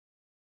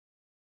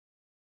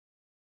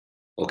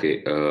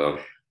Okay.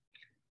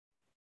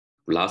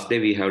 Last day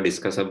we have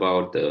discussed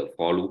about the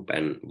for loop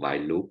and while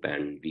loop,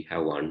 and we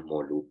have one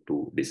more loop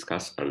to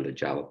discuss on the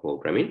Java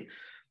programming.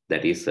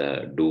 That is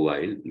do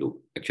while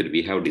loop. Actually,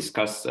 we have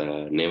discussed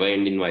never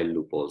ending while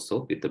loop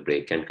also with the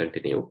break and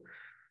continue.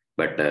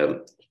 But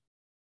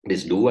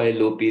this do while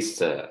loop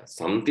is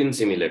something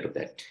similar to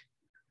that.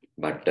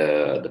 But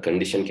the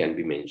condition can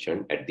be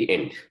mentioned at the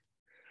end.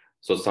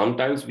 So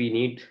sometimes we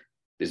need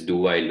this do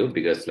while loop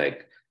because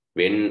like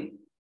when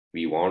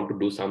we want to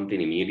do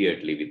something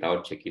immediately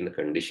without checking the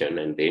condition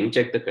and then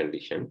check the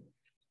condition,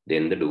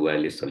 then the do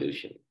while is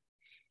solution,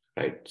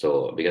 right?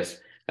 So because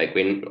like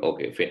when,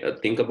 okay,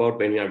 think about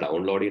when we are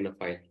downloading a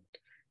file.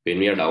 When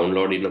we are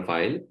downloading a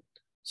file,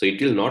 so it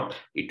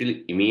will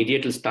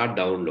immediately start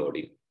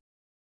downloading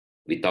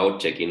without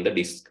checking the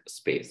disk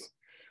space.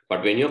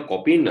 But when you're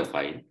copying a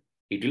file,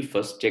 it will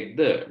first check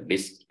the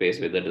disk space,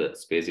 whether the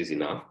space is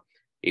enough.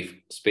 If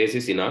space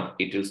is enough,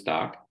 it will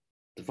start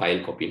the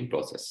file copying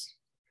process.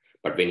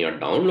 But when you're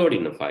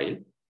downloading a file,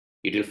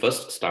 it will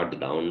first start the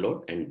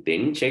download and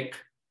then check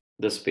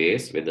the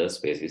space, whether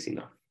space is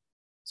enough.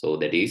 So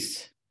that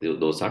is,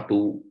 those are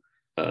two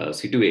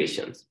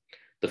situations.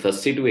 The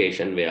first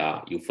situation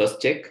where you first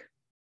check,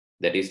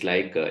 that is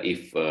like while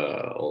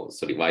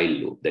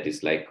loop, that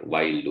is like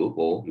while loop,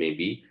 or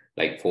maybe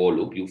like for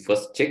loop, you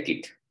first check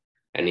it.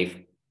 And if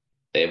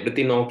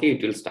everything okay,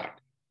 it will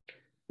start.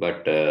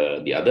 But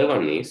the other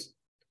one is,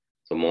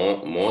 so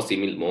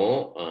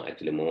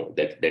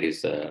that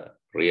is a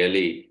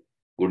really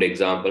good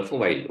example for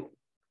while loop.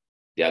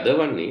 The other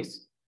one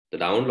is the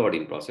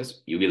downloading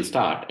process. You will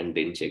start and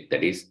then check.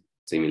 That is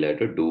similar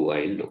to do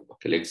while loop.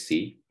 Okay, let's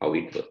see how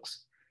it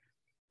works.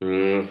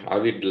 I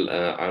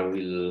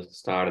will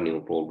start a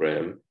new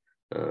program,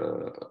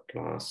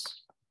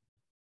 class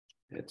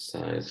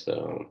exercise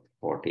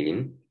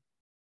 14,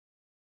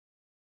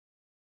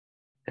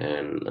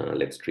 and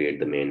let's create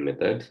the main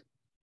method.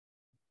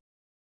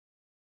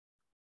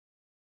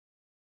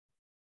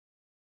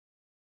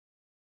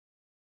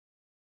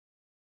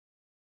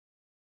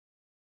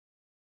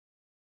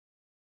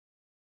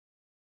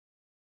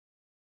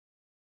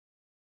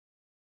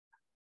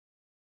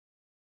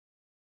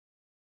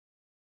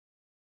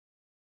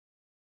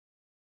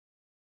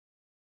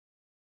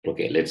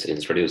 Okay, let's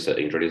introduce a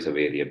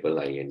variable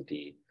int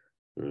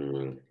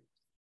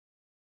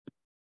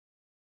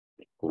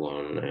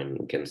one, and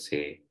we can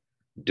say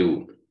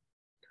do.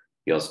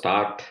 You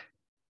start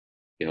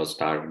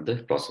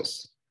the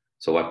process.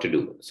 So what to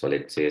do? So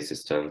let's say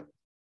system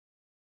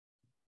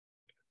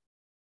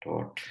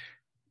dot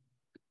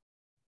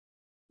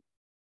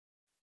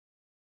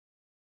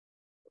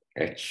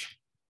h,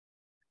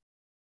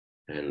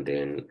 and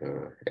then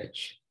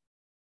h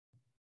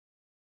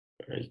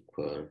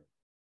equal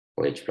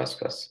h plus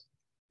plus,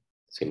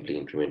 simply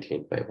incrementing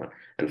it by 1.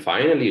 And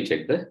finally, you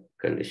check the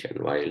condition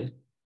while, you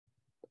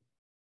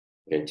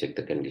can check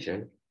the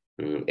condition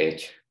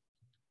h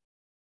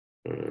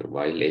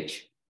while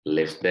h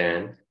less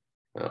than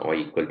or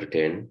equal to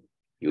 10,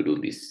 you do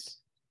this.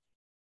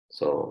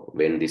 So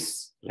when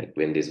this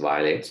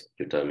violates,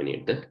 you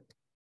terminate the.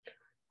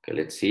 Okay,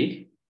 let's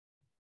see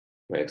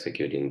by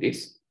executing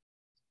this.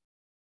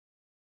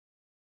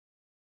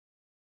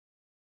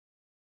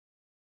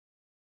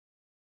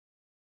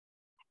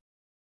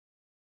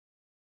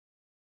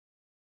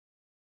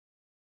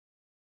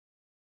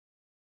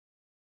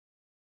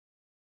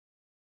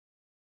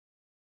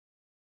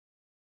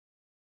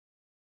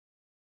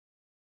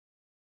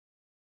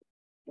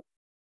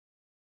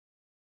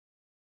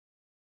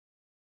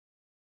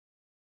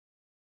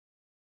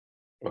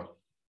 Oh.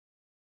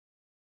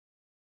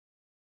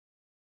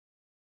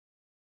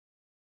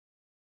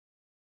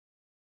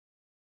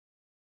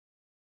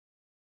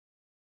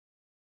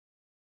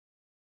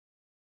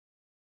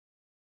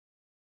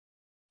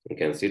 You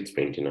can see it's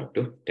printing up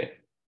to 10,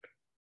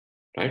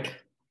 right?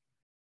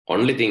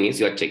 Only thing is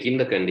you are checking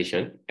the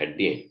condition at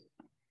the end.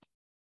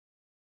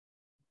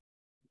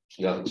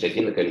 You are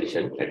checking the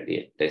condition at the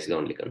end. That's the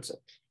only concern.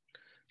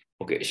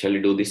 Okay, shall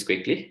we do this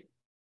quickly?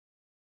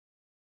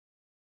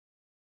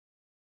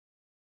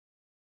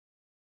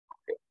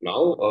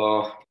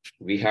 Now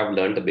we have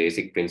learned the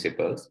basic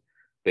principles.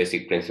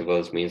 Basic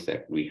principles means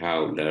that we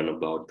have learned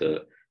about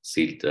the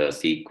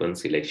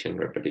sequence, selection,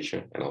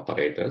 repetition, and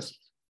operators.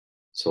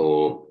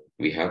 So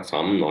we have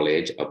some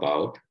knowledge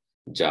about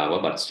Java,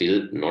 but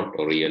still not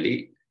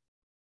really.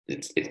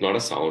 It's not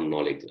a sound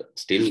knowledge.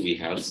 Still, we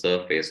have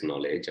surface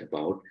knowledge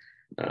about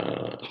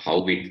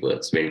how it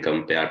works when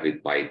compared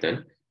with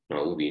Python.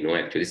 Now we know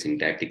actually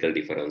syntactical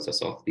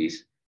differences of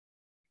these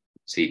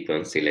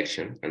sequence,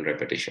 selection, and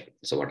repetition.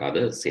 So what are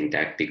the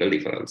syntactical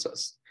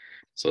differences?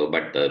 So,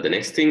 but the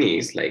next thing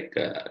is like,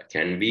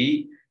 can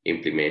we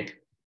implement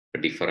a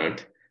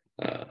different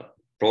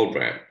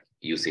program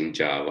using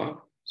Java?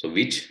 So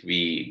which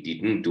we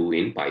didn't do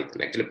in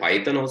Python. Actually,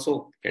 Python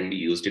also can be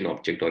used in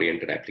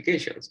object-oriented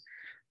applications.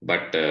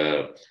 But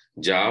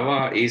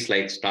Java is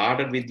like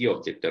started with the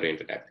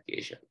object-oriented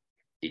application.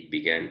 It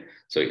began,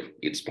 so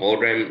its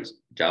programs,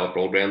 Java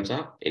programs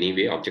are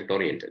anyway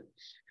object-oriented.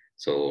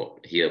 So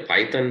here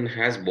Python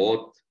has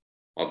both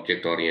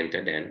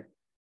object-oriented and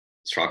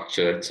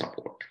structured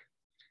support.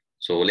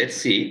 So let's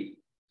see,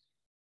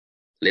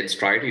 let's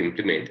try to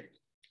implement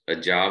a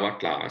Java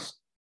class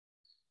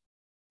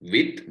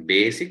with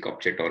basic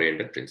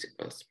object-oriented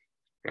principles,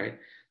 right?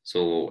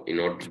 So in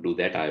order to do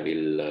that, I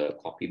will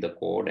copy the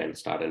code and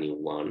start a new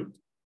one.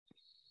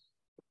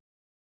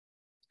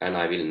 And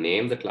I will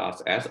name the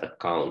class as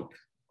account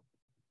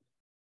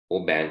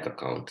or bank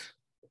account,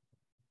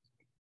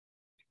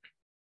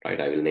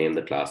 right? I will name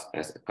the class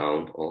as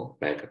account or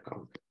bank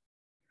account.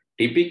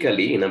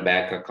 Typically in a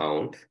bank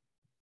account,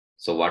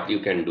 so what you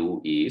can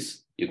do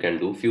is you can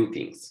do few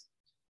things.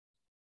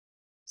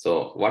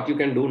 So what you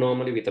can do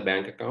normally with a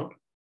bank account?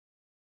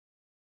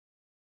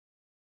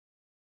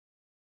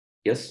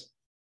 Yes.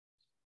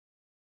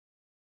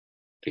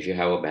 If you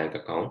have a bank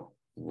account,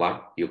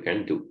 what you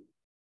can do?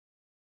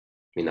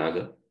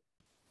 Minaga?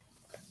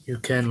 You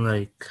can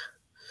like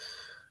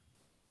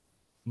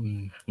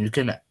you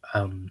can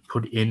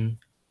put in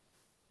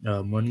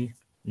money.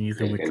 You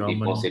can You can withdraw money.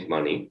 deposit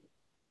money.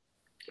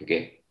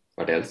 Okay.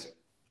 What else?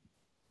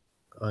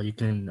 You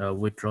can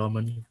withdraw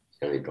money. You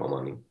can withdraw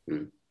money.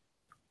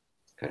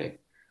 Correct.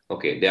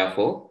 Okay.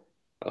 Therefore,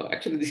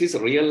 actually, this is a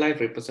real life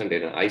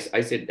representation. I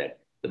said that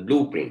the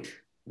blueprint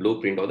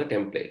or the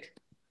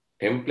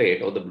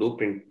template or the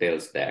blueprint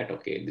tells that,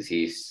 okay, this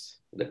is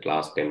the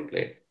class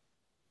template.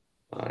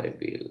 I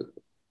will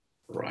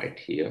write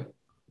here.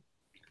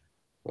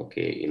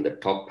 Okay, in the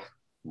top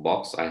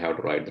box, I have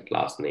to write the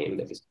class name,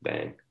 that is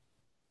bank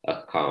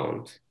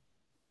account.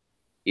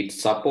 It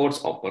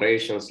supports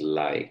operations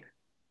like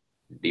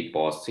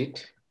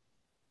deposit,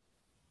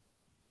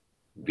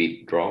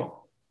 withdraw.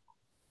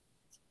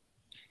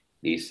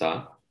 These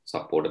are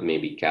supported,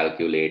 maybe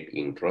calculate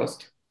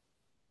interest.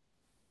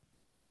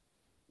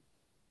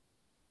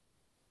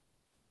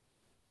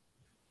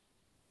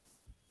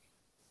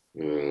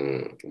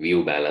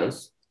 View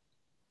balance.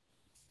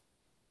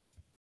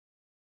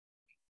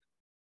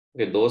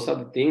 Okay, those are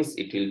the things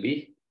it will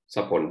be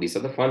supported. These are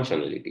the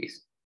functionalities.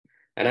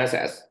 And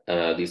as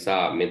these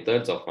are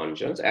methods of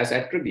functions. As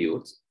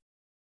attributes,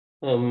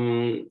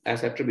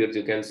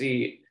 you can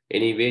see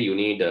anyway you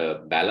need a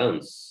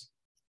balance,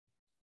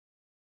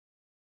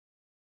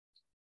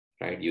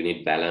 right? You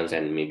need balance,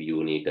 and maybe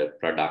you need a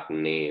product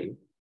name.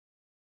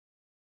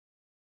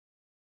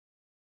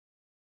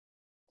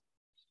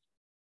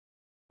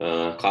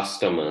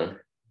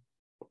 Customer,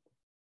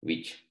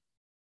 which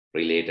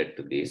related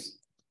to this.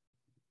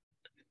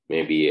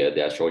 Maybe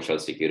their social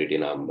security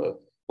number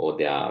or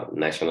their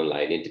national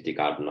identity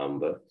card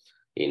number.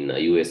 In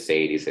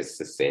USA, it is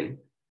SSN.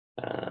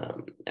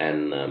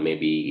 And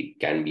maybe it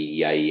can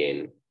be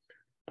EIN.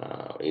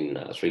 In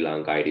Sri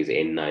Lanka, it is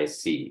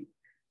NIC.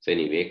 So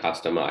anyway,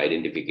 customer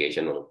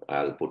identification,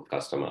 I'll put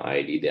customer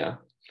ID there.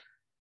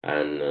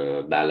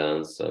 And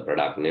balance,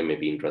 product name,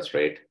 maybe interest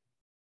rate.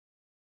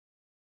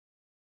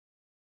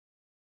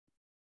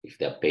 If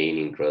they're paying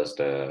interest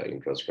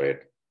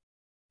rate.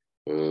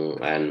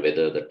 And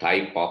whether the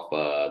type of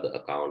the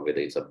account, whether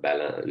it's a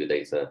balance, whether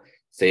it's a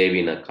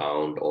saving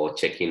account or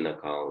checking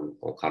account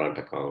or current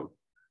account.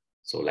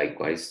 So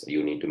likewise,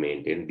 you need to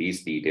maintain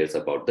these details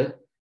about the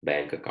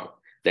bank account.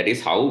 That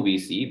is how we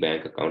see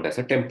bank account as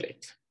a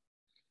template.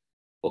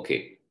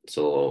 Okay,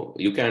 so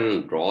you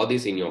can draw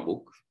this in your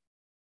book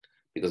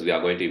because we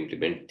are going to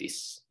implement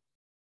this.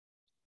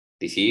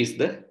 This is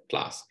the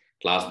class.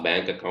 Class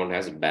bank account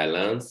has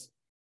balance.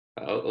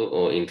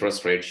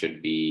 Interest rate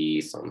should be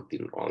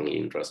something wrong.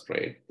 Interest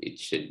rate, it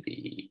should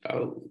be,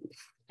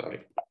 sorry,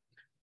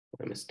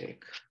 a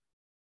mistake.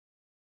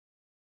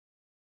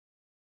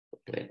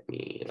 Let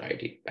me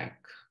write it back.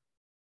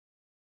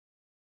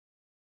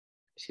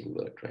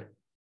 Silver trend.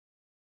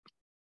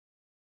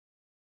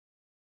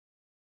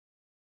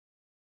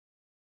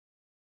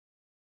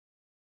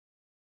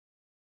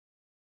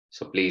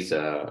 So please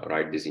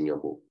write this in your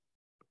book.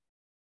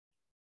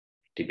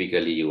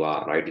 Typically, you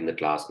are writing the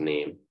class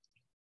name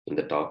in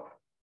the top.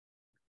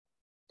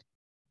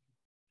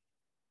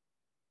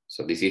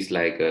 So this is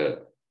like a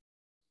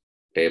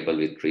table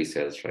with 3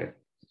 cells, right?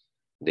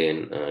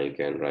 Then you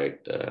can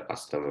write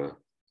customer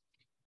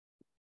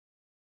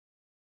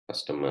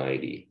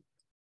ID,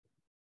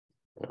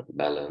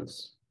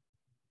 balance,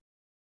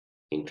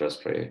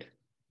 interest rate,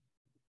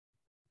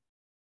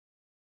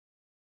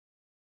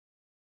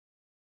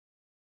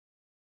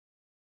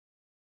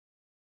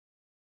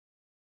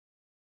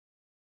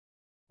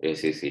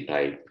 ACC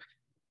type,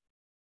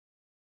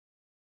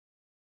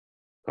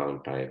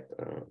 account type,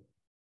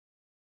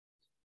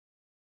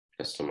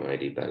 customer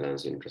ID,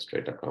 balance, interest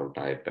rate, account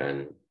type,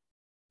 and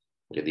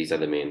okay, these are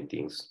the main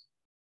things.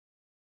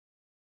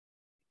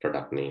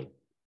 Product name,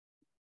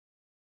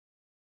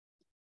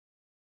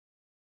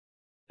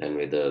 and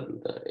whether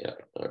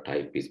the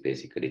type is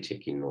basically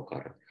check-in or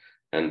current.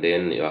 And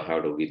then you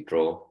have to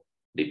withdraw,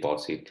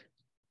 deposit.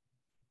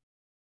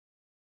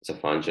 It's a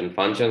function.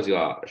 Functions you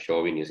are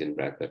showing is in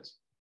brackets.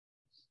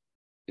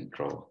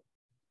 Withdraw,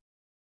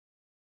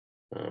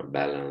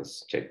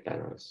 balance, check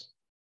balance.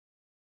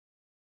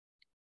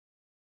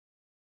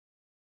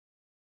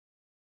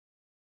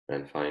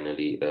 And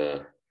finally,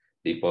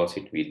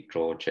 deposit,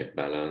 withdraw, check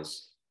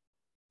balance,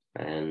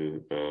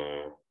 and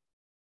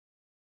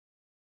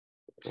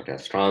what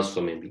else?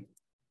 Transfer maybe.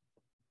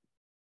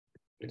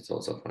 It's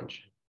also a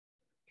function.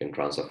 You can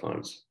transfer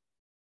funds,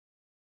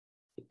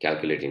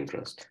 calculate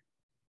interest.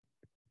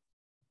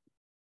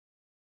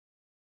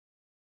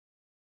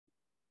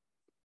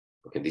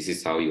 Okay, this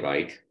is how you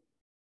write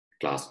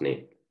class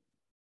name.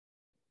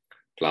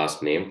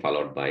 Class name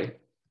followed by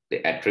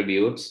the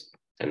attributes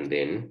and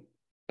then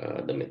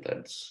the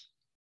methods.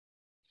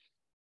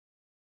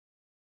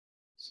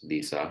 So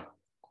these are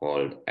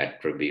called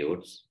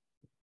attributes.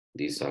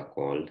 These are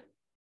called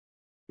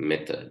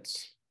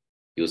methods.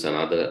 Use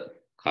another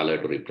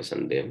color to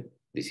represent them.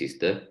 This is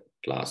the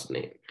class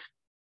name.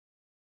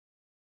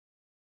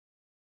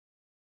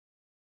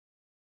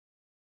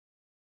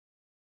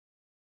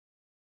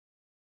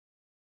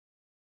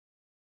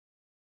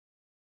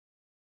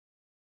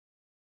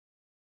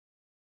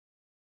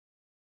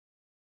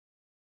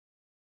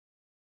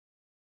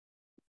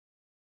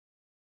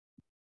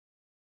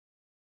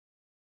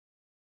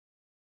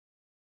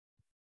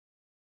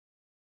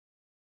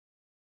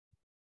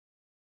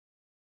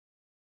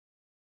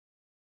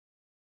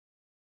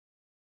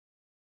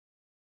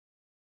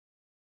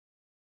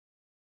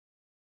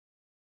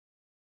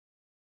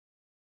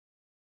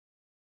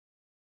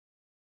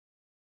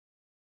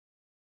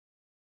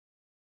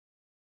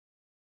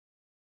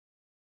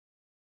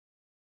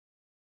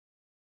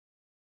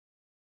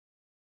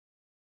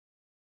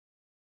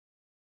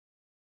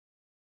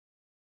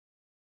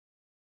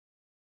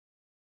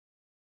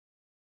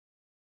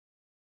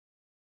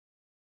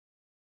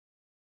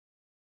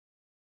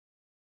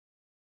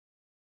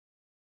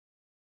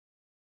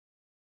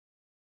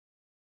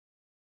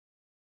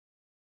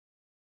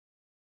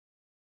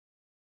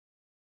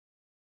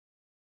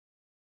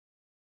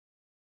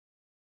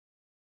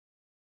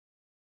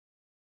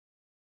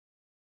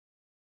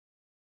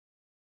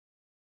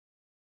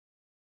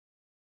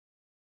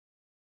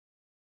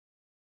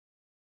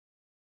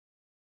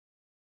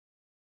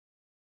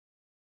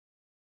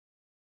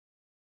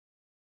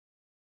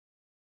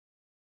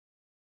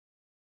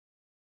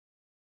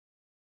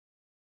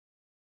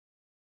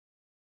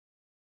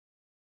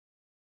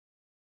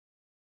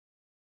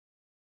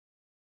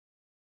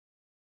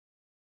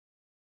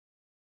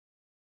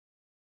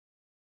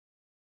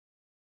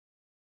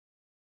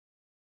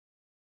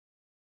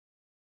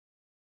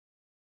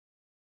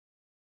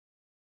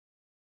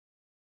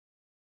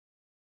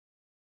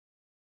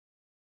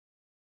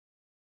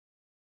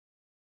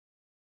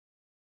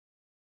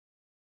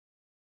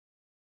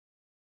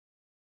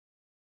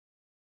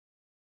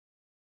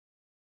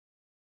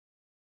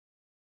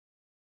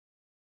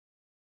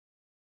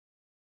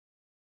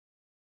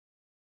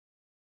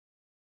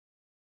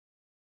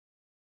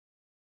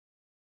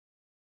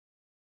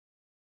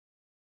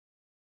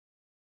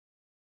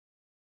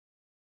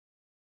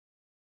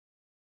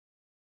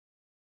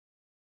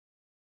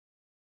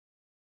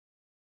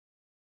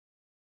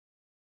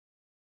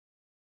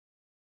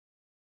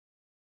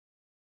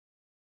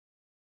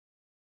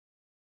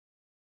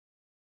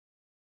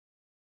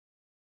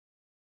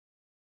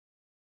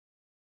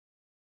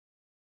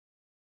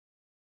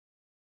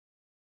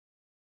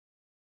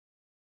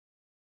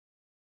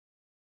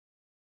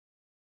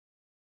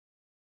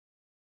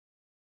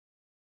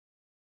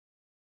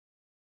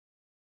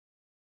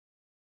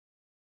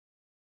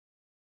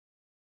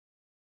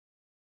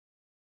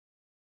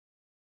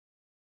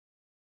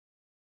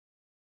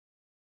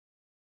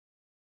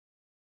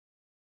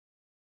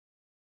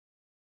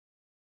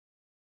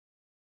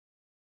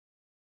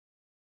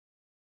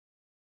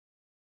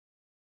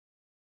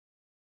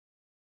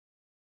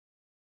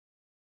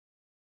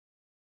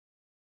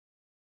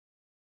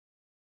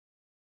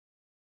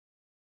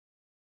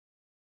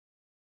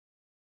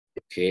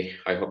 Okay,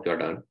 I hope you're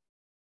done.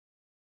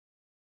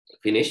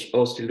 Finish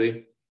or still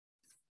doing?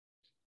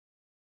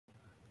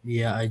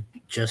 Yeah, I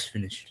just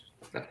finished.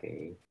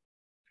 Okay.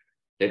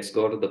 Let's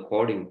go to the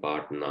coding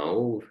part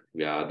now,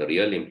 where the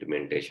real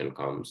implementation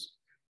comes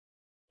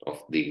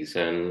of these.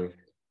 And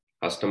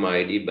customer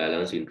ID,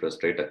 balance,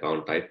 interest rate,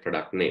 account type,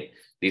 product name.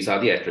 These are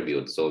the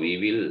attributes. So we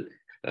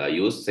will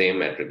use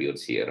same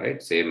attributes here, right?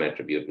 Same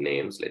attribute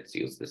names. Let's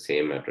use the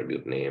same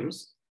attribute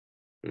names.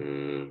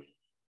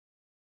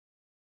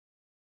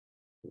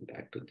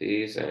 Back to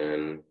this.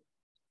 And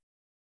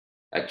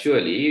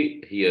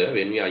actually here,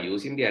 when we are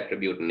using the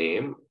attribute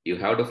name, you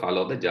have to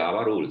follow the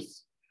Java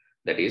rules.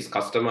 That is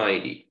customer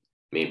ID.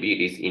 Maybe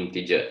it is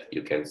integer.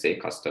 You can say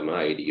customer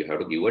ID. You have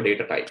to give a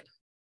data type.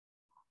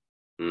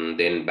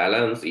 Then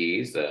balance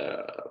is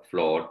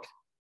float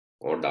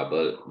or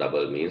double.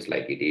 Double means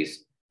like it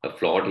is a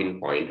float in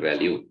point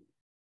value.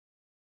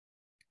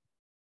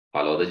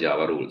 Follow the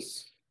Java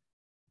rules.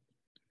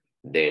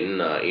 Then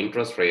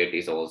interest rate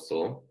is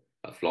also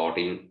a float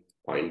in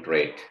point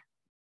rate.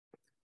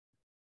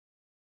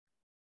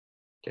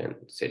 Can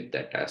set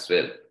that as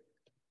well.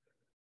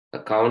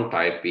 Account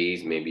type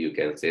is, maybe you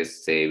can say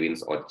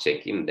savings or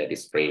check-in, that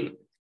is string.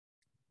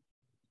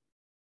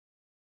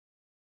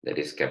 That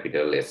is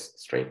capital S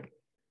string.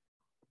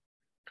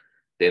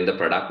 Then the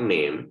product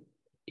name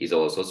is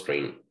also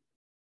string.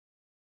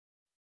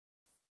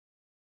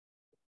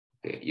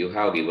 Okay, you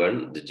have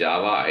given the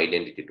Java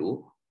identity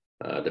to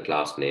the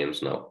class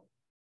names now.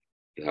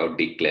 You have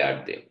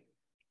declared them.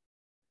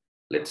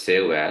 Let's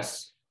save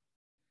as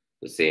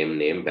the same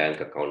name,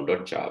 bank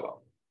account.java.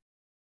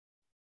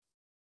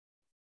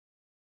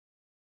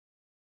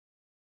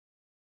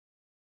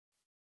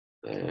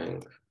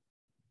 Bank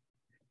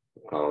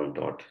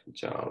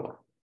account.java.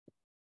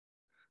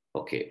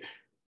 Okay.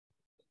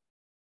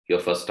 Your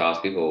first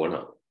task is over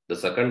now. The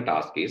second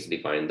task is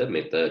define the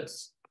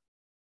methods.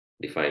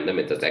 Define the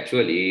methods.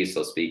 Actually,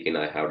 so speaking,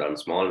 I have done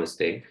small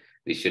mistake.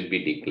 This should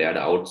be declared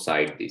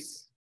outside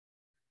this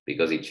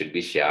because it should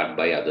be shared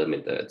by other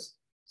methods.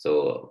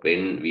 So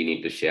when we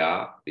need to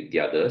share with the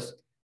others,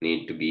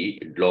 need to be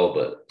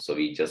global. So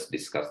we just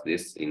discussed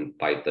this in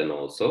Python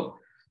also.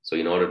 So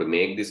in order to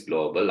make this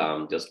global,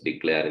 I'm just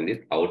declaring this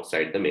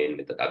outside the main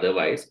method.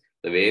 Otherwise,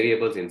 the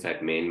variables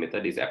inside main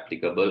method is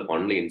applicable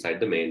only inside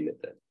the main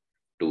method.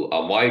 To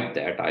avoid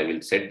that, I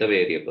will set the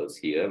variables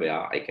here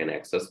where I can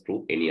access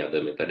through any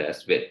other method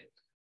as well.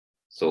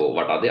 So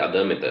what are the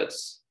other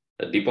methods?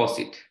 A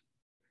deposit.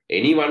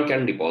 Anyone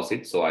can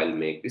deposit, so I'll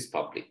make this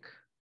public.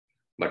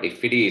 But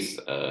if it is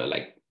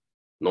like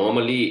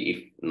normally,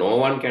 if no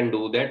one can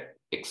do that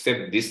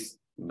except this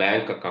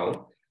bank account,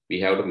 we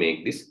have to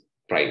make this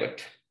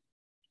private,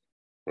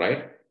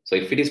 right? So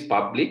if it is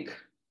public,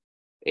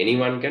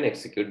 anyone can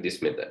execute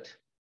this method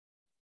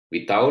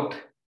without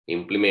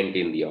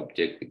implementing the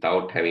object,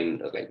 without having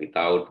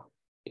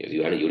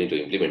you need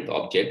to implement the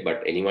object,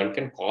 but anyone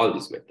can call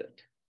this method,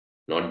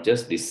 not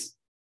just this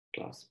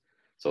class.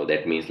 So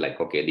that means like,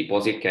 okay,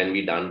 deposit can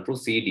be done through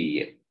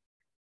CDA,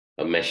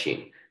 a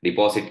machine.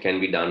 Deposit can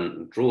be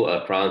done through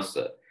a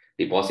transfer.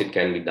 Deposit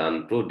can be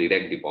done through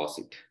direct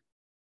deposit.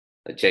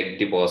 A check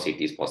deposit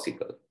is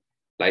possible.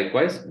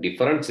 Likewise,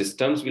 different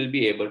systems will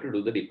be able to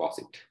do the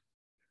deposit.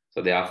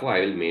 So therefore,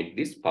 I will make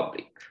this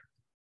public.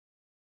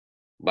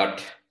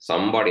 But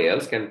somebody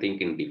else can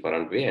think in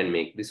different way and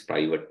make this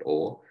private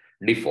or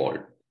default.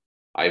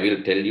 I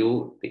will tell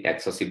you the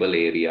accessible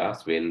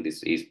areas when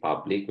this is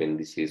public, when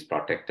this is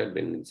protected,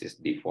 when this is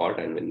default,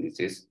 and when this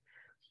is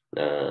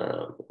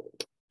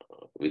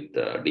with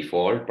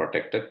default,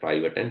 protected,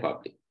 private, and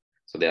public.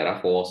 So there are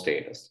 4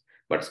 status.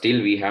 But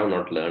still we have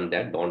not learned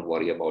that. Don't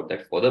worry about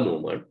that for the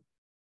moment.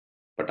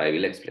 But I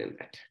will explain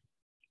that.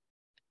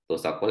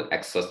 Those are called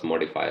access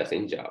modifiers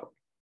in Java.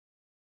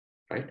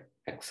 Right?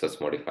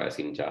 Access modifiers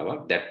in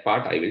Java. That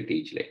part I will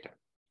teach later.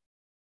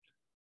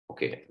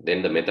 Okay,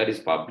 then the method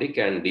is public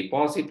and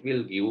deposit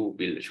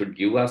should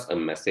give us a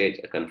message,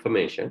 a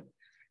confirmation.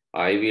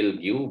 I will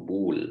give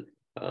bool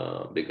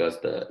because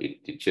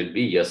it should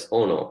be yes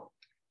or no.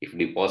 If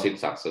deposit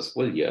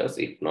successful, yes.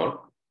 If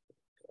not,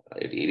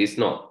 it is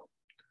no.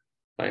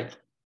 Right?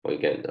 We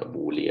can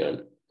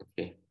boolean.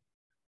 Okay,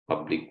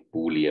 public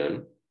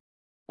boolean,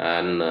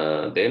 and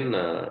then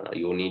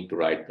you need to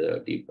write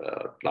the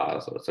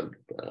class or some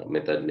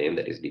method name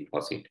that is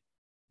deposit.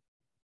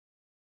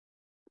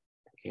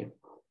 Okay.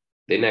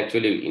 Then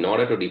actually, in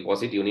order to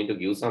deposit, you need to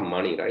give some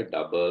money, right?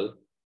 Double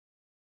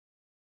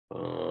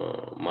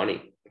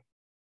money.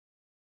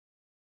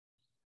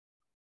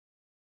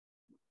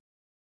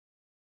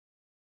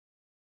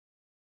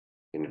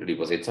 You need to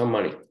deposit some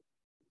money,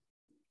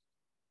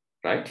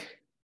 right?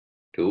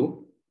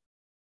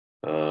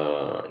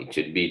 It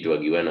should be to a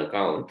given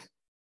account,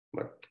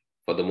 but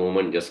for the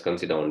moment, just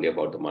consider only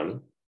about the money.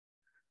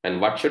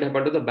 And what should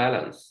happen to the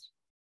balance?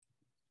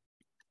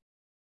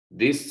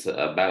 This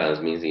balance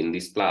means in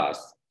this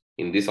class,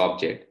 in this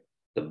object,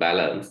 the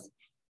balance,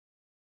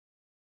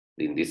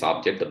 in this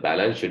object, the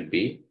balance should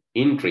be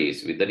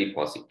increased with the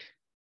deposit.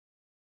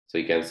 So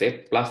you can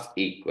say plus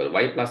equal.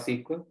 Why plus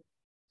equal?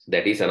 So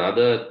that is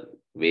another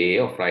way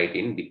of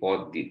writing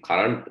deposit. The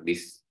current,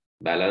 this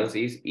balance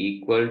is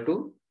equal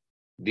to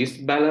this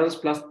balance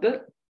plus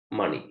the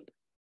money.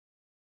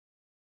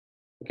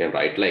 You can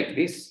write like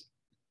this.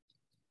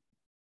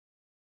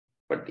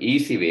 But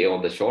easy way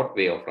or the short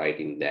way of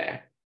writing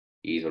that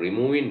is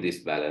removing this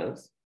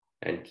balance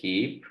and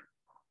keep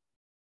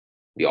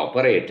the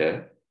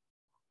operator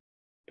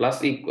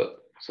plus equal.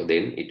 So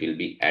then it will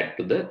be add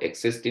to the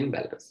existing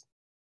balance.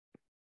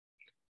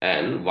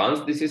 And once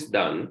this is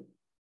done,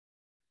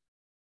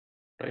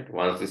 right?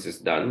 Once this is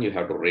done, you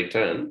have to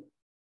return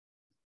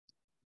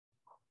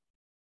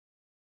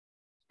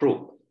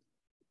true.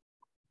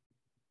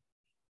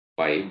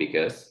 Why?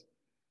 Because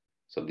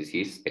so this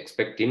is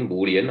expecting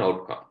Boolean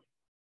outcome.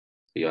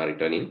 So you are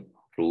returning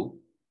true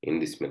in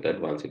this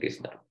method once it is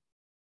done.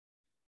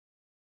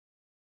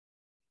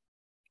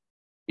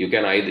 You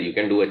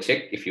can do a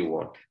check if you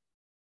want,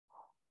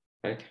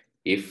 right?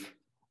 If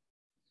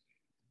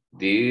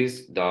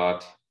this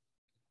dot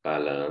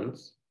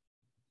balance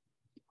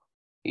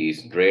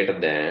is greater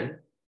than,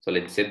 so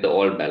let's set the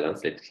all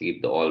balance. Let's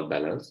keep the all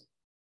balance.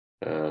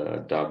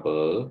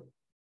 Double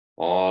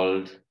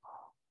all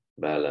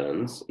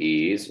balance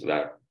is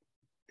where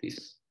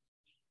this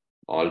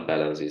all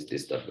balance is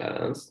this dot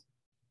balance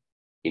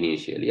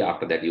initially.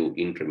 After that you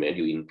increment,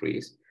 you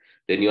increase.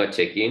 Then you are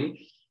checking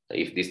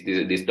if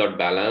this dot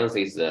balance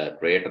is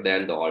greater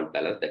than the alt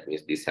balance. That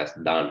means this has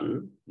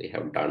done, they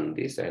have done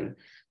this, and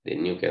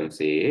then you can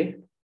say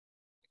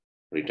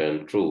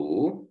return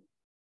true,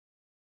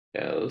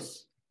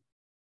 else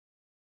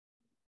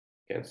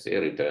you can say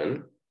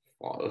return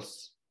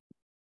false.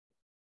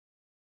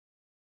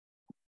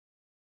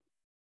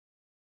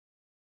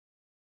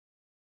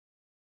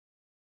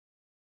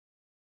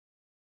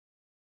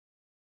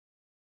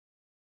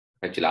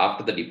 Actually,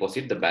 after the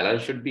deposit, the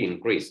balance should be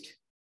increased.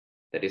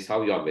 That is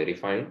how you are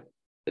verifying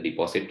the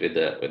deposit,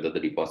 whether the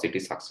deposit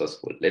is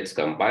successful. Let's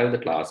compile the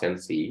class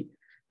and see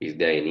is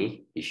there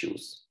any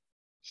issues.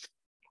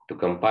 To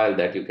compile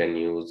that, you can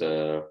use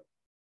Java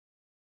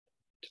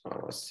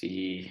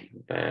C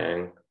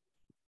bank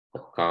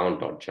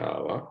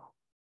account.java.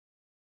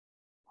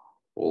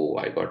 Oh,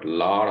 I got a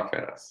lot of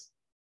errors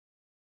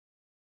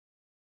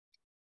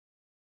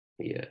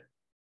here.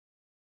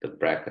 The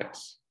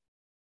brackets.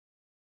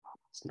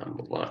 It's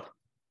number one.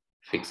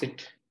 Fix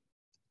it.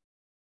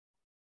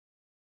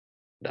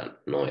 Done.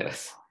 No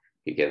errors.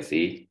 You can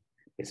see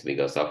it's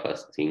because of a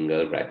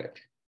single bracket.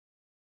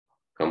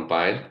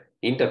 Compile,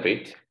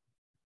 interpret,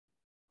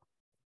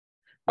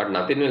 but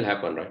nothing will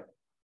happen, right?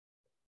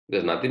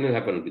 Because nothing will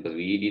happen because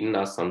we didn't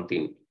ask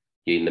something.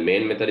 Here in the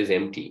main method is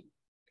empty.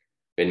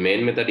 When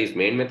main method is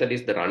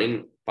the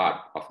running part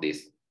of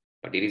this,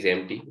 but it is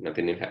empty,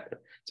 nothing will happen.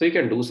 So you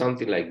can do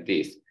something like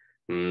this.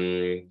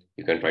 You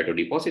can try to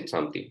deposit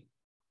something.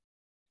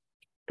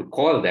 To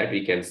call that,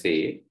 we can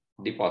say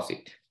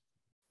deposit.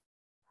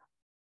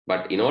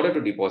 But in order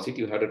to deposit,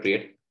 you have to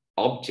create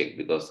object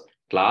because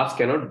class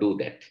cannot do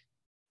that.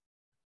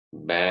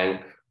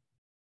 Bank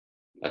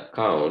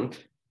account,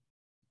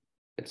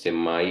 let's say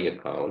my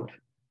account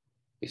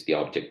is the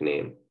object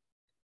name,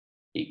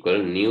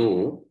 equal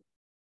new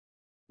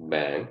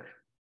bank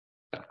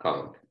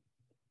account.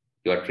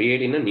 You are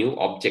creating a new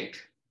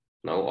object.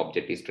 Now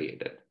object is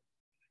created.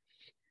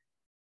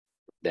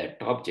 That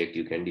object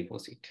you can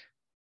deposit.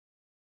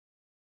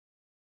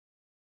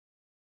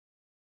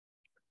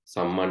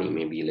 Some money,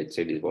 maybe let's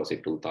say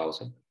deposit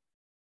 2,000.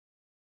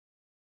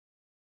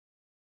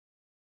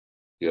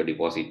 Your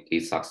deposit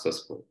is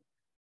successful.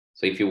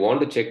 So if you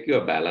want to check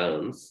your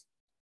balance,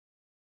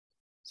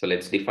 so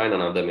let's define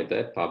another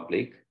method,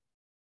 public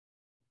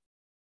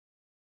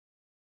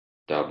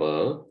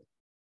double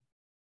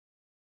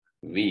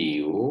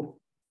view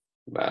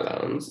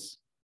balance.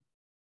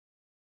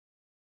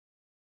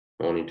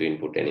 No need to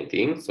input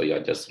anything. So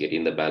you're just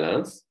getting the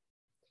balance.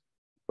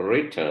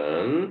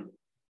 Return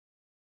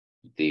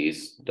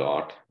this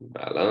dot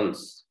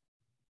balance.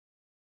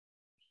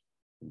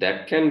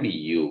 That can be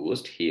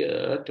used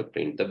here to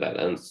print the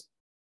balance.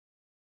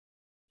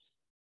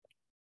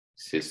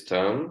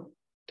 System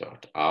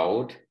dot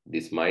out.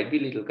 This might be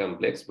a little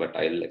complex, but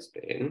I'll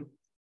explain.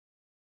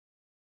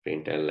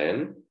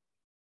 Println.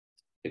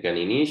 You can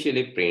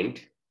initially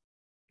print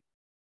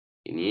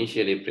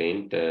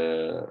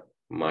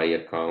my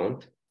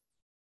account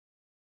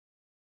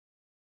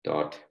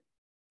dot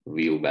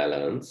view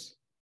balance,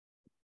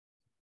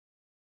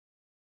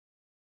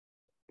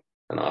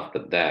 and after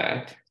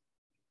that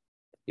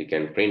you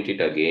can print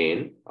it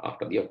again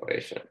after the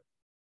operation.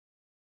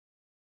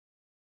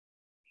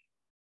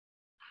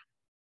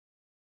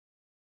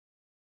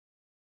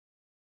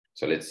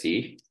 So let's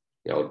see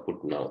the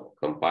output now.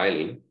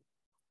 Compiling,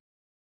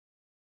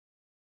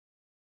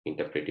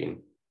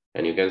 interpreting,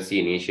 and you can see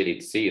initially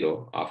it's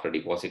 0. After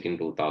depositing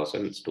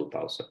 2,000, it's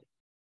 2,000.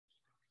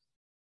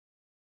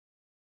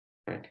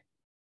 Right?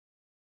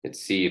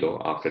 It's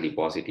 0. After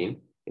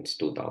depositing, it's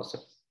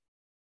 2,000.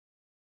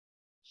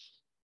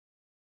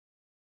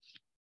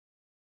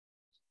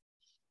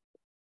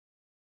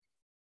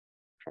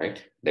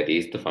 Right? That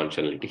is the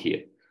functionality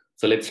here.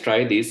 So let's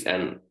try this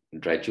and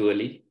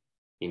gradually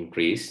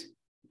increase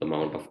the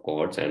amount of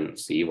codes and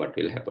see what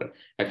will happen.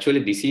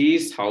 Actually, this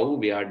is how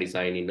we are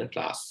designing a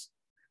class.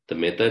 The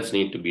methods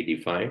need to be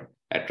defined,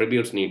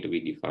 attributes need to be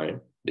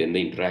defined, then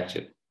the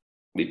interaction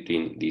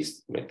between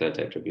these methods,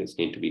 attributes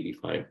need to be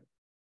defined.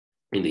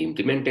 In the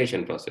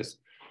implementation process,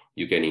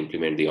 you can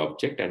implement the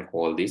object and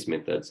call these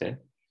methods and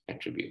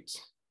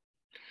attributes.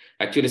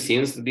 Actually,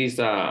 since these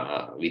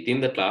are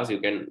within the class, you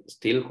can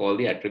still call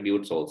the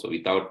attributes also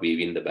without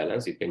viewing the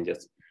balance. You can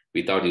just,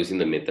 without using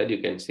the method, you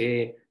can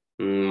say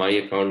my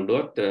account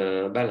dot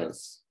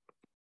balance.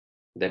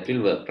 That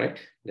will work, right?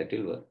 That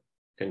will work.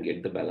 You can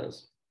get the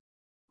balance.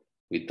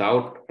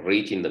 Without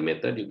reaching the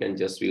method, you can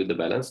just view the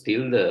balance.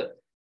 Still the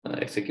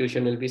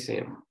execution will be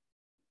same.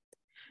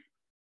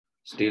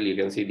 Still you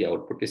can see the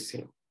output is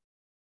same.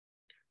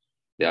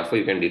 Therefore,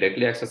 you can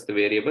directly access the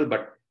variable,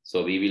 but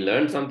so we will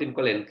learn something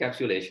called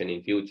encapsulation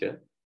in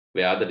future,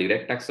 where the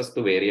direct access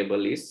to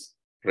variable is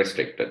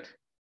restricted.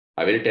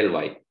 I will tell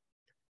why,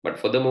 but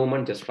for the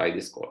moment, just try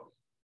this code.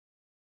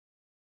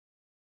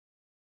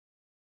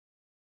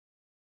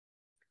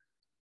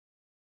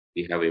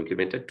 We have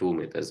implemented two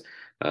methods,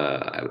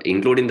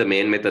 including the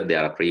main method.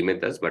 There are three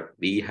methods, but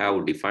we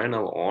have defined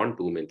our own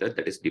two methods,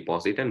 that is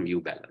deposit and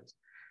view balance.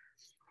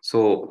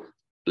 So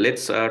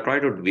let's try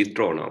to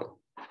withdraw now.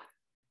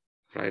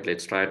 right?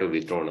 Let's try to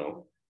withdraw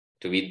now.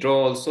 To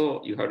withdraw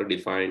also, you have to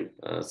define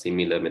a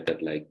similar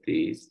method like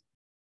this,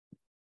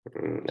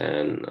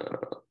 and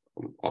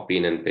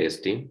copying and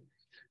pasting,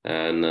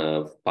 and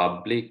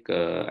public,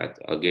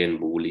 again,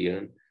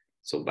 Boolean.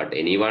 So, but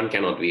anyone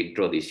cannot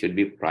withdraw. This should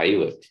be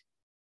private.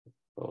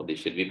 So this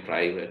should be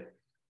private.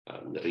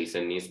 The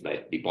reason is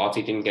that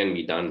depositing can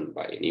be done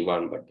by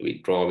anyone, but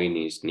withdrawing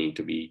is need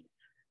to be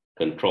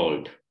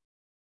controlled.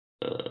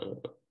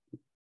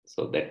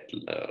 So that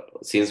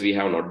since we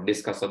have not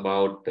discussed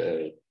about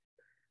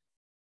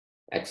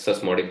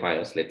access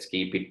modifiers, let's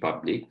keep it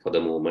public for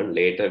the moment.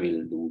 Later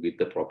we'll do with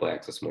the proper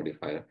access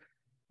modifiers.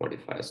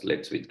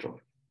 Let's withdraw.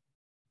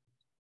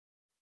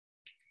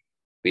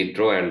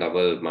 Withdraw and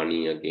double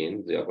money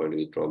again. We are going to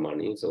withdraw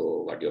money.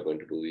 So what you're going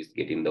to do is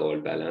get in the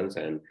old balance,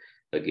 and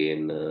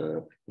again,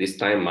 this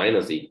time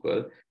minus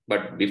equal.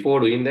 But before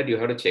doing that, you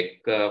have to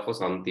check for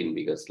something,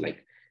 because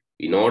like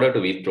in order to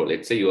withdraw,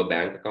 let's say your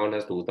bank account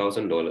has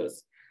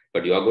 $2,000,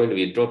 but you are going to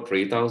withdraw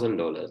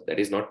 $3,000. That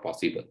is not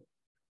possible,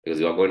 because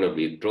you are going to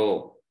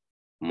withdraw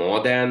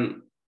more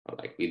than,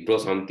 like withdraw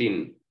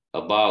something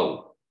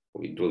above,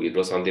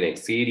 withdraw something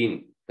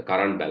exceeding the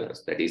current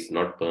balance. That is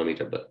not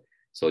permissible.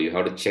 So you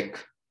have to check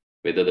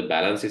whether the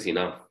balance is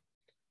enough.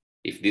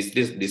 If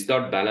this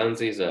dot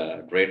balance is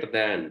greater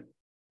than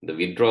the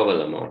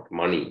withdrawal amount,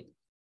 money,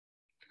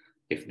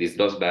 if this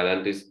dot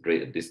balance is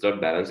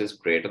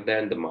greater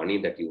than the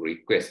money that you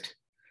request,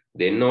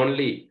 then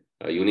only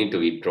you need to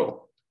withdraw.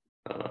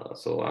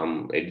 So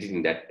I'm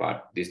editing that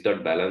part. This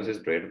dot balance is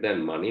greater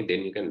than money,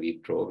 then you can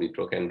withdraw.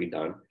 Withdraw can be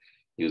done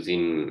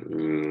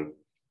using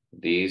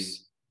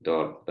this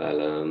dot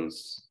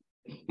balance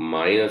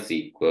minus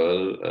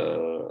equal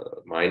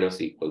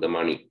the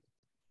money.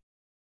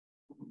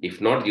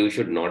 If not, you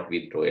should not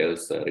withdraw,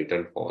 else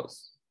return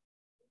false.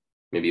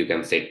 Maybe you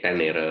can set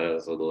an error,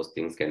 so those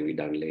things can be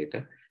done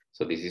later.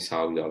 So this is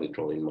how we are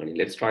withdrawing money.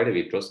 Let's try to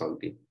withdraw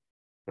something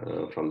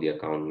from the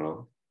account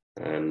now,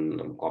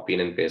 and I'm copying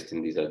and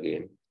pasting this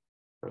again.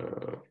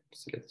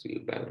 So let's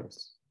view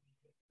balance.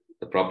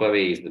 The proper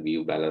way is the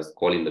view balance,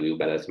 calling the view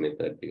balance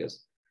method, because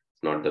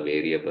it's not the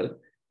variable,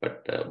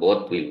 but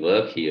both will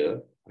work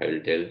here. I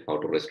will tell how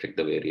to restrict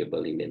the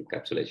variable in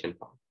encapsulation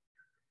part.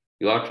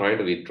 You are trying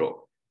to withdraw.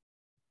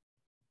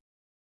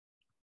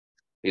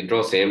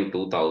 Withdraw same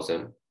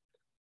 2,000.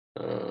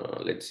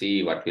 Let's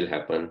see what will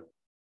happen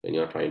when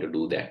you are trying to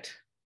do that.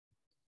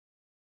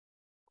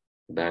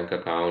 Bank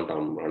account,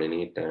 I'm running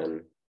it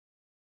and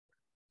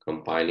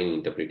compiling,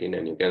 interpreting,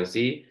 and you can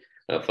see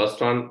first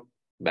one,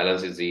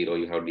 balance is 0,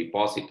 you have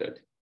deposited,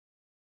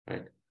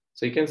 right?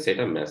 So you can set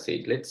a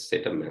message. Let's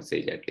set a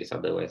message at least,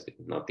 otherwise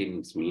nothing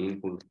is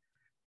meaningful.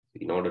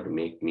 In order to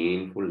make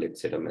meaningful,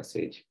 let's set a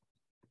message.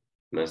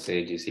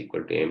 Message is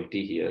equal to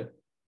empty here.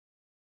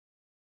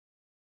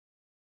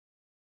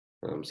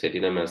 I'm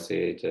setting a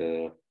message.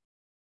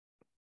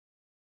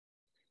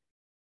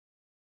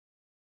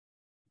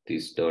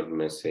 This dot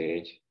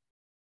message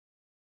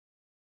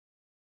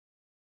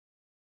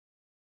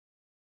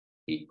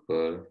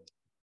equal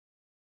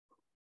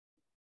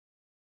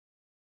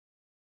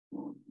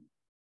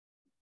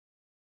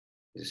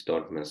this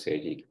dot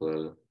message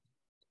equal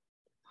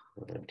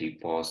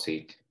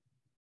deposit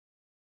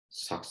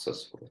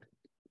successful.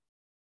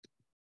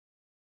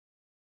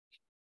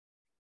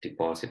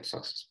 Deposit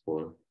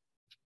successful.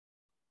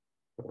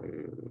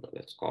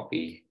 Let's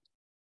copy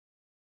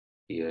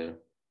here.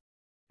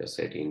 Just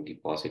setting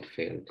deposit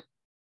failed,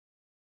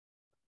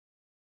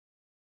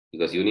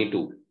 because you need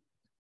to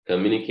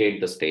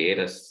communicate the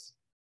status,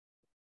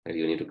 and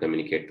you need to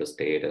communicate the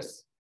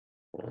status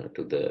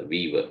to the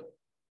viewer.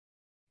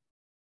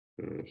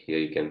 Here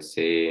you can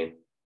say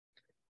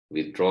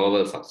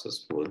withdrawal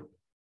successful,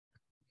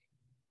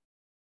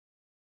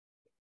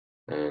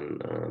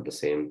 and at the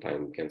same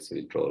time you can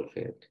say withdrawal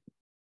failed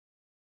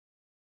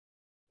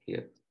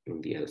here in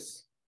the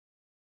else.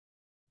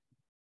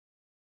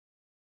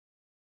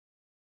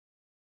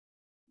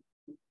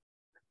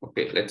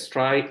 Okay, let's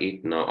try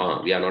it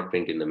now. We are not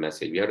printing the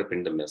message. We have to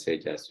print the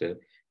message as well.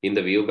 In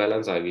the view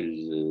balance, I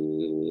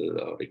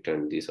will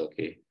return this,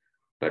 okay.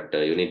 But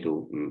you need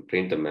to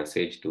print the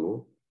message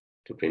too.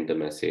 To print the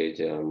message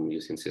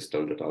using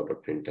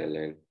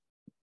system.out.println.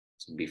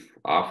 So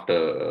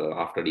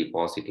after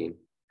depositing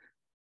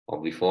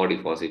or before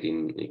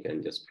depositing, you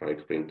can just try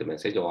to print the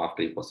message, or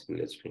after depositing,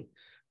 let's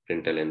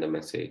println the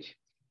message.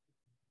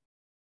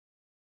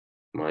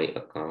 My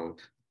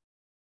account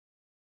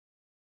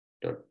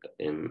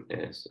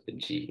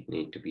 .msg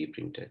need to be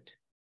printed.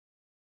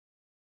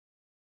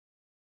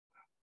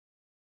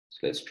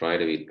 So let's try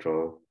to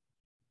withdraw.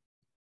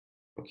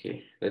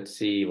 Okay, let's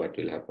see what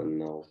will happen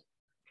now.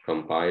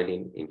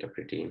 Compiling,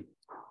 interpreting.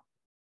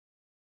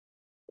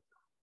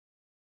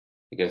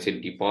 You can see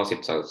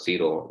deposits are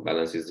 0,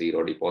 balance is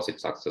 0,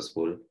 deposit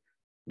successful,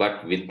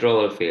 but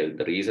withdrawal failed.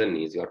 The reason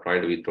is you are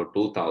trying to withdraw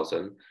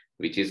 2,000,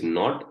 which is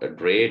not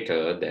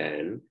greater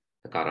than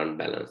the current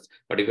balance.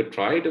 But if you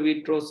try to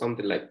withdraw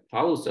something like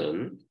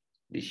 1,000,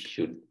 this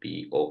should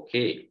be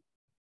okay.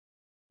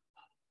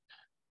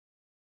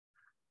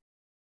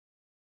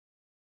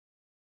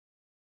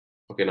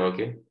 Okay, now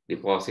okay,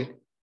 deposit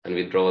and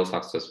withdrawal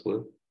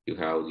successful. You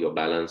have your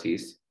balance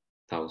is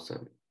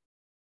 1,000.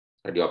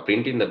 And you are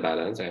printing the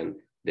balance, and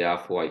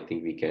therefore I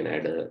think we can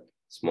add a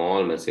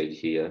small message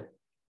here.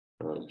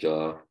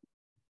 Your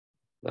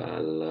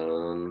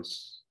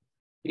balance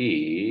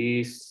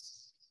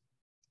is,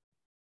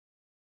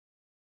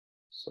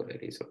 so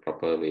that is a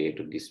proper way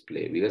to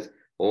display, because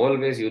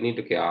always you need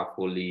to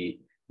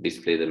carefully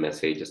display the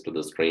messages to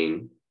the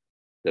screen.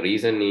 The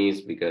reason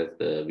is because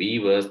the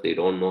viewers, they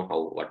don't know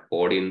what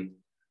coding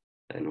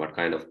and what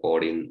kind of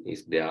coding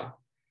is there,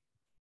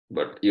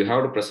 but you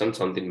have to present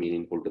something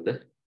meaningful to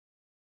the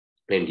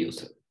end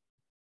user.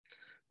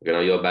 Okay,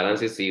 now your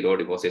balance is 0,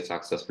 deposit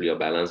successful, your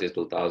balance is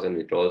 2,000,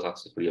 withdrawal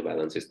successful, your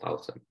balance is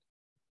 1,000.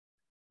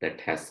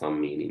 That has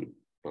some meaning.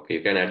 Okay,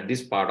 you can add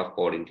this part of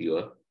code into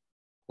your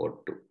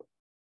code too.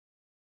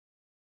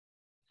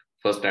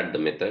 First add the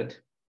method,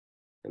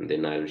 and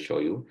then I will show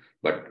you.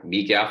 But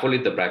be careful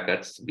with the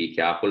brackets. Be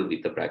careful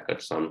with the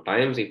brackets.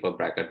 Sometimes if a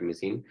bracket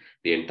missing,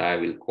 the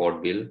entire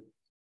code will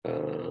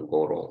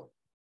go wrong.